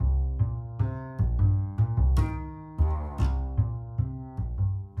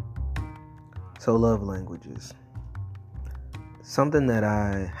So love languages. Something that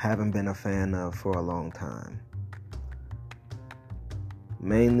I haven't been a fan of for a long time.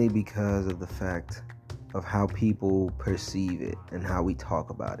 Mainly because of the fact of how people perceive it and how we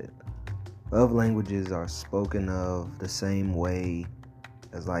talk about it. Love languages are spoken of the same way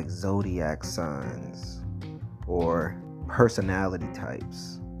as like zodiac signs or personality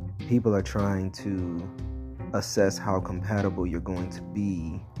types. People are trying to assess how compatible you're going to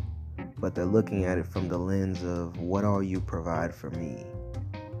be, but they're looking at it from the lens of what all you provide for me.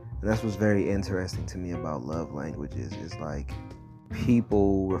 And that's what's very interesting to me about love languages is like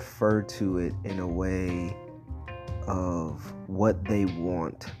people refer to it in a way of what they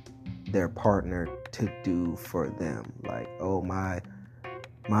want their partner to do for them. Like, oh, my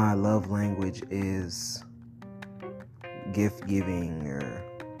love language is gift giving or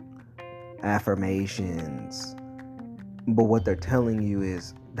affirmations. But what they're telling you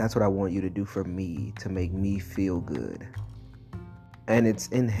is, that's what I want you to do for me to make me feel good. And it's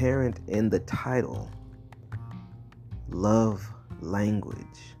inherent in the title, love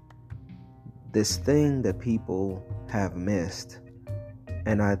language. This thing that people have missed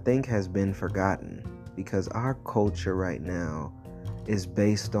and I think has been forgotten because our culture right now is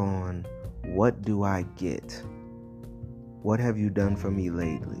based on what do I get? What have you done for me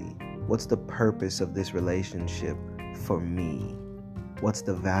lately? What's the purpose of this relationship for me? What's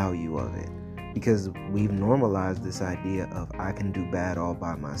the value of it? Because we've normalized this idea of I can do bad all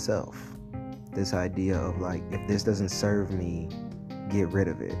by myself. This idea of like, if this doesn't serve me, get rid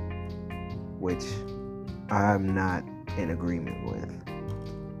of it. Which I'm not in agreement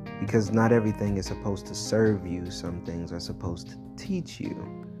with. Because not everything is supposed to serve you. Some things are supposed to teach you.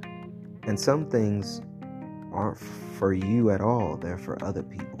 And some things aren't for you at all. They're for other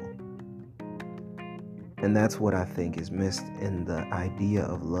people. And that's what I think is missed in the idea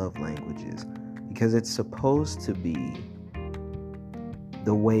of love languages. Because it's supposed to be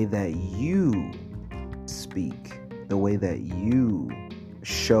the way that you speak, the way that you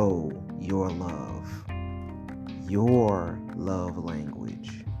show your love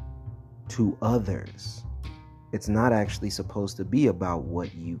language to others. It's not actually supposed to be about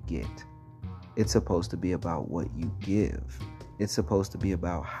what you get. It's supposed to be about what you give. It's supposed to be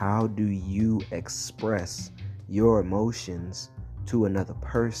about how do you express your emotions to another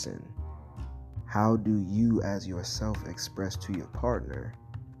person? How do you as yourself express to your partner?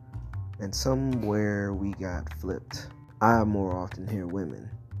 And somewhere we got flipped. I more often hear women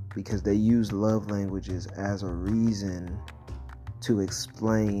because they use love languages as a reason to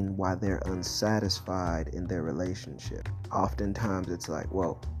explain why they're unsatisfied in their relationship. Oftentimes it's like,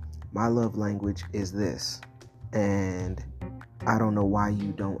 well, my love language is this, and I don't know why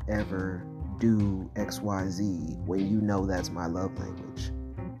you don't ever do XYZ when you know that's my love language.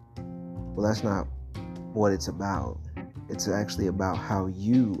 Well, that's not what it's about. It's actually about how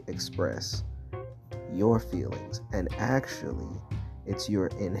you express your feelings. And actually, it's your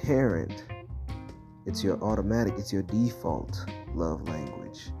inherent, it's your automatic, it's your default love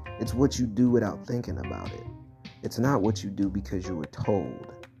language. It's what you do without thinking about it. It's not what you do because you were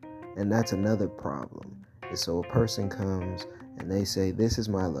told. And that's another problem. So a person comes and they say, this is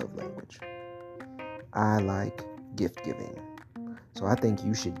my love language. I like gift giving. So I think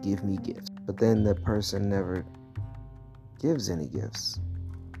you should give me gifts. But then the person never gives any gifts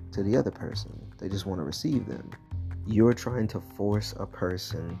to the other person. They just want to receive them. You're trying to force a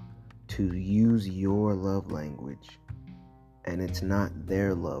person to use your love language, and it's not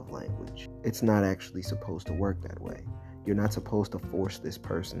their love language. It's not actually supposed to work that way. You're not supposed to force this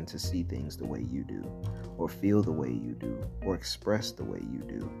person to see things the way you do, or feel the way you do, or express the way you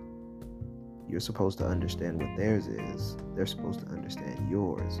do. You're supposed to understand what theirs is. They're supposed to understand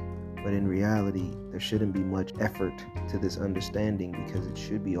yours. But in reality, there shouldn't be much effort to this understanding because it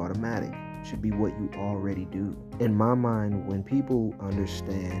should be automatic. It should be what you already do. In my mind, when people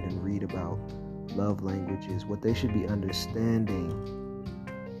understand and read about love languages, what they should be understanding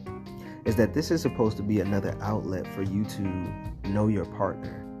is that this is supposed to be another outlet for you to know your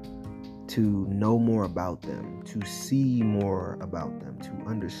partner, to know more about them, to see more about them, to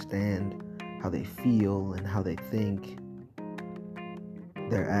understand how they feel and how they think,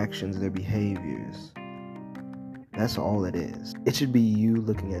 their actions, their behaviors. That's all it is. It should be you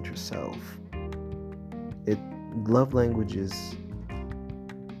looking at yourself. Love languages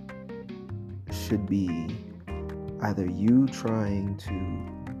should be either you trying to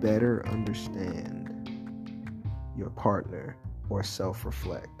better understand your partner or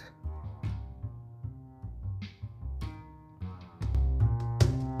self-reflect.